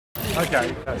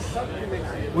Okay.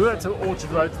 We went to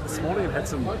Orchard Road this morning and had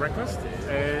some breakfast,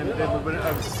 and then we went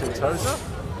over to Sentosa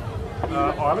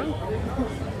Island.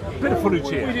 Bit of footage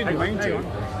here. We didn't mean to.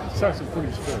 Show some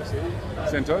footage first.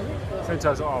 Sentosa?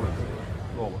 Sentosa Island.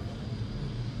 Roll it.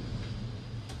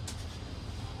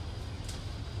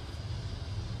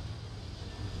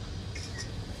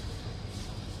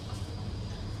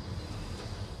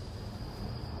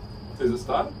 Has it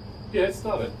started? Yeah, it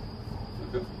started.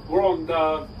 Okay. We're on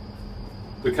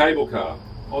the cable car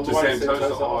On to the way to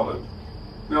Sentosa Sentosa Island.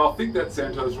 Now I think that's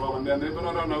Sentosa Island down there, but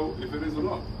I don't know if it is or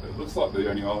not. It looks like the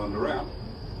only island around.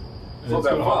 It's not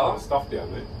that got a lot far. of stuff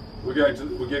down there. We're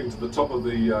getting to the top of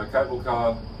the cable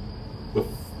car.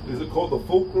 Is it called the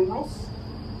Fulcrum, Ross?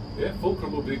 Yeah,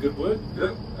 fulcrum would be a good word.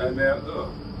 Yeah. And now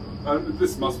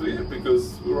this must be it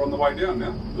because we're on the way down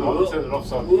now. I'll turn it off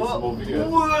so I can get some more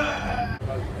video.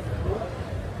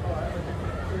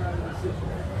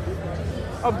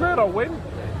 I'm glad I went,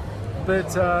 but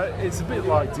it's a bit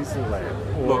like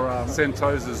Disneyland. Or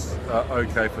Sentosa's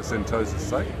okay for Sentosa's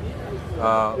sake.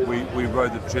 We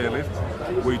rode the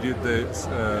chairlift. We did the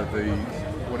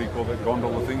what do you call that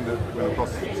gondola thing that went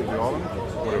across to the island,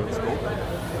 whatever it's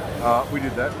called. We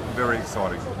did that. Very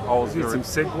exciting. I was did some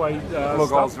Segway look.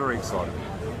 stuff. I was very excited.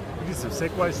 You did some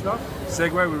Segway stuff.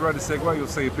 Segway. We rode a Segway. You'll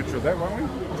see a picture of that, won't we?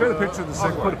 Show the picture of the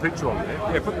I'll Segway. put a picture on there.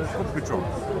 Yeah, put the picture on.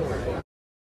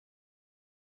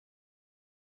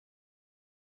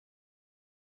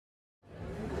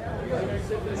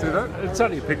 See that? It's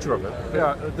only a picture of it.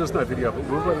 Yeah. There's no video of it.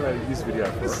 We're running out of use video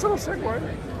for It's it. still a Segway.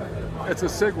 It's a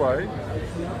Segway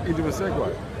into a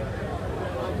Segway.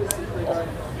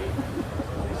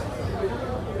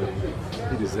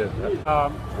 He deserved that.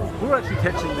 We were actually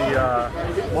catching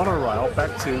the monorail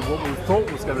back to what we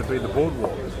thought was going to be the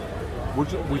boardwalk,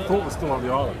 which we thought was still on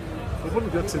the island. We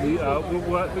wouldn't get to the. We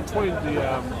were between the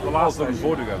I last was looking station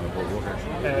forward to going to the boardwalk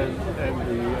actually. and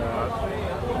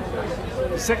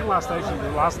the second last station and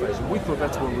the last station. We thought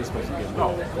that's where we were supposed to get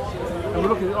off. And we're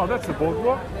looking. Oh, that's the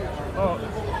boardwalk. Oh.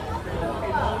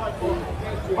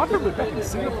 I thought we were back in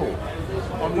Singapore.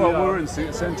 On the, Well, we're in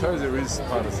Sentosa is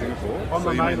part of Singapore. On so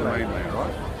the you mean the mainland. mainland,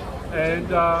 right? and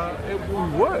we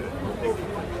were.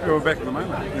 Yeah, we're back in the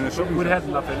mainland in a shopping We'd centre. had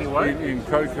enough anyway. In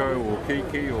Coco or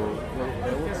Kiki or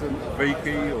what's the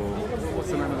Viki or what's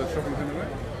the name of the shopping centre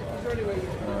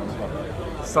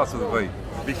there? Starts with a V.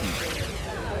 Vicky.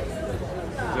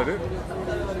 Is that it?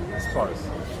 It's close.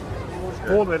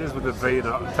 4 letters with a V and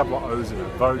a couple of O's in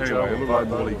it. Vojo Anyway, a or little like Vobo.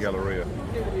 Morley Galleria.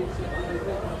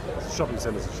 Shopping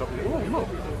centre's a shopping. Oh, look.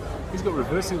 He's got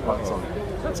reversing lights on.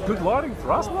 That's good lighting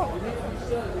for us, look.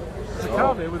 There's a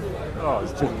car there with... Oh,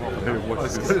 it's turning off. Here, watch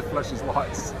It's this. going to flash his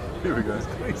lights. Here we go.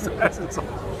 He's it's on.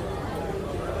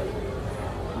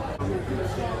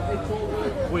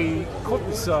 We caught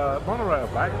this monorail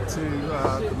back to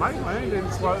the mainland, and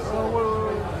it's like, oh, well,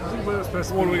 I think we're supposed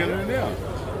to... What are we going to do now?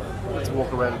 Let's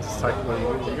walk around and just take where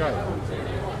you go.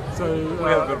 So We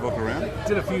have a good look around.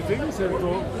 did a few things and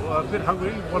thought, a bit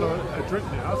hungry, want a drink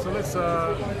now, so let's,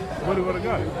 where do we want to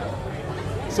go?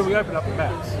 So we opened up the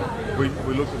maps. We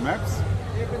looked at maps.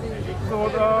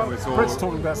 Thought, We saw- Brett's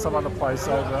talking about some other place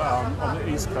over on the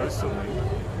east coast, or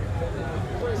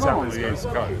Not on the east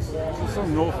coast. It's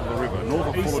on north of the river, north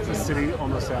of east of the Fullerton. city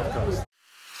on the south coast.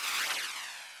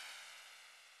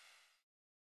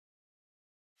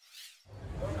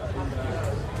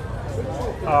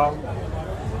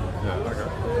 Yeah, okay.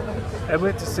 And we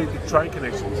had to see the train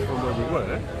connections from where we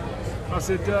were. I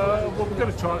said, well, we're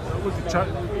going to try, we could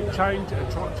change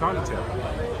at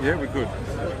Chinatown. Yeah, we could.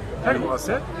 Hang on, I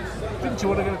said, didn't you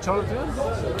want to go to Chinatown?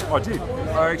 I did.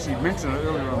 I actually mentioned it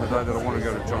earlier on the day that I want to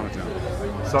go to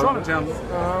Chinatown. So- Chinatown,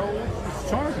 it's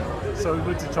Chinatown. So we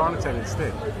went to Chinatown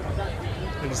instead.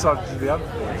 And decided to do the other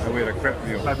thing. And we had a crap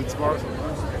meal. Maybe tomorrow.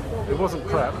 It wasn't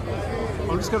crap.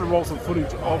 I'm just going to roll some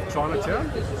footage of Chinatown.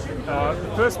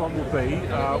 The first one will be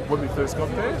when we first got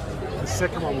there. The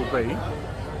second one will be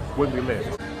when we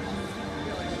left.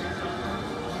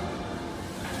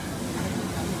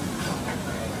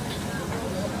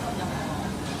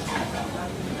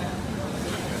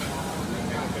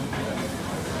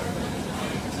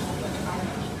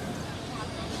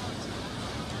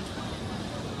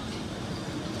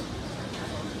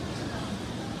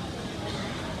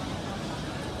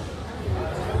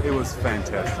 It was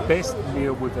fantastic. Best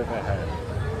meal we've ever had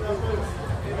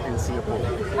in Singapore.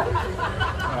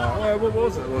 What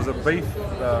was it? It was a beef.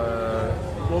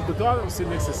 Well, the guy that was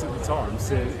sitting next to us at the time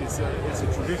said it's a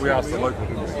traditional We asked the meal. local,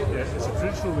 didn't we? Yeah, it's a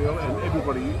traditional meal and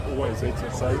everybody always eats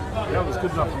it. So that was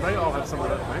good enough for me. I'll have some of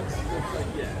that, thanks.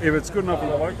 If it's good enough for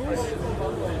the locals,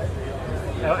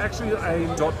 Actually, aim,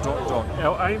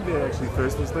 our aim there actually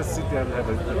first was let's sit down and have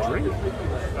a drink,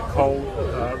 a cold,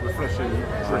 refreshing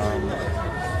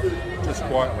drink. Just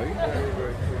quietly,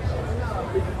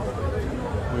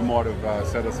 we might have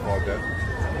satisfied that.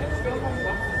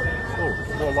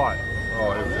 Oh, more light.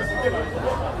 Oh, here we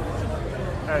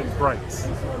go. And breaks.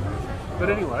 But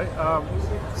anyway,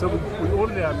 so we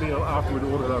ordered our meal after we'd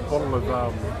ordered a bottle of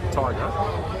Tiger,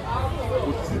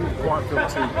 which didn't quite feel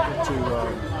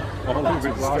too I'm a little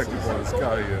bit distracted by this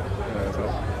car here.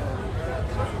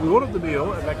 we ordered the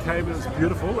meal and that came and it was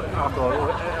beautiful after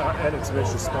I added some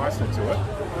extra spice into it.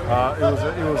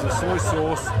 It was a soy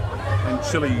sauce and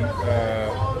chili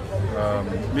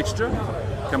mixture,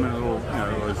 coming in little,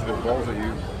 those little bowls that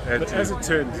you add But to. as it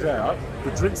turns out,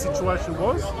 the drink situation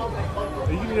was,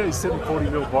 you can get these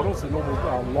 740ml bottles, the normal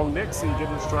long necks that you get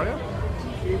in Australia.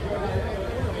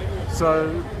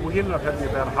 So we ended up having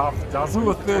about half a dozen. We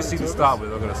were thirsty to start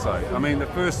with, I've got to say. I mean, the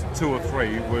first 2 or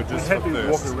 3 were We just had for been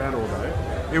thirst. walking around all day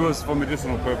It was for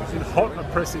medicinal in purposes. hot,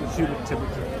 oppressive, humid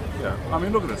temperature. Yeah. I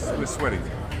mean, look at us. We're sweating.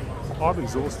 I'm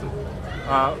exhausted.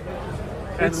 And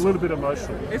It's- a little bit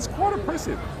emotional. It's quite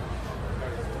oppressive.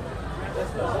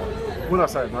 When I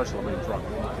say emotional, I mean drunk.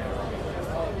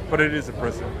 But it is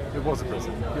oppressive. It was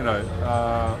oppressive.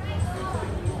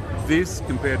 This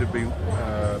compared to being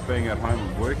at home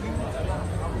and working,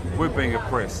 we're being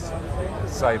oppressed.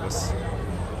 Save us.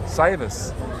 Save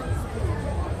us.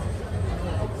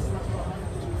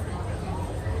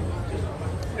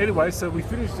 Anyway, so we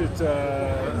finished at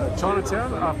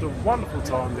Chinatown after a wonderful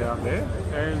time down there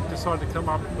and decided to come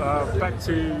up back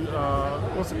to,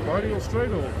 what's it, Colonial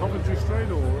Street or Coventry Street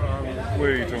or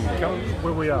Where are you talking about?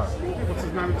 where we are. What's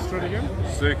the name of the street again?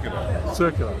 Circular.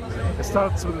 Circular. It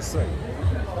starts with a C.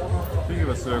 Think of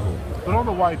a circle. But on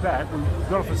the way back, we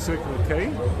got off at Circular Quay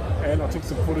and I took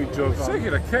some footage of...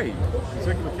 Circular key.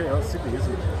 Circular Quay, that's Sydney,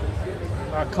 isn't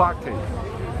it? Clark Quay.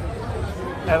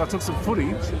 And I took some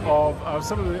footage of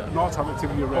some of the nighttime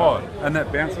activity Oh, around. and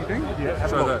that bouncy thing? Yeah, have a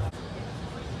So look. that.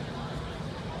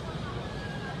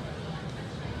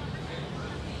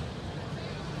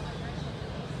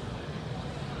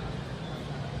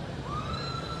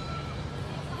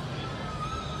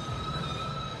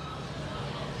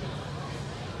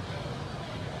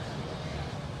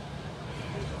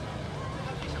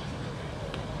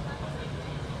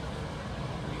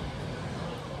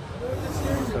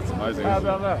 That's amazing. How isn't it?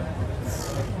 about that?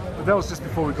 But that was just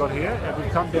before we got here, and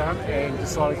we've come down and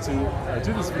decided to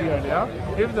do this video now.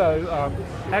 Even though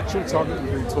actual time that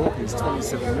we've been talking is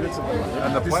 27 minutes at the moment,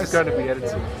 And the this place- is going to be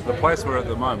edited. The place we're at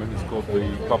the moment is called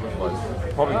the Public Place.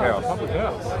 Public House. Public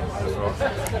house.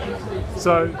 That's right.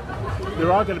 So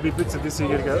there are going to be bits of this here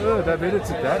you're going to go, oh, they've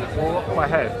edited that. Well, I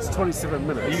have. It's 27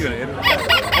 minutes. Are you going to edit it?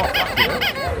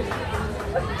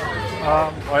 I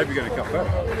hope you're going to cut that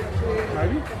out.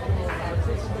 Maybe.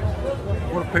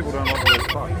 What if people don't like the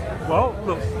word fuck? Well,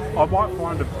 look, I might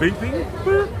find a beeping,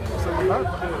 boop, something like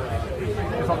that.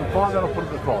 If I can find that, I'll put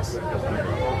it across. If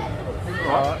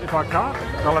I can't,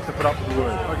 I'll have to put up with the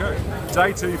word. Okay.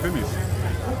 Day 2 finished.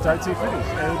 Day 2 finished,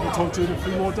 and we'll talk to you in a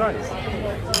few more days.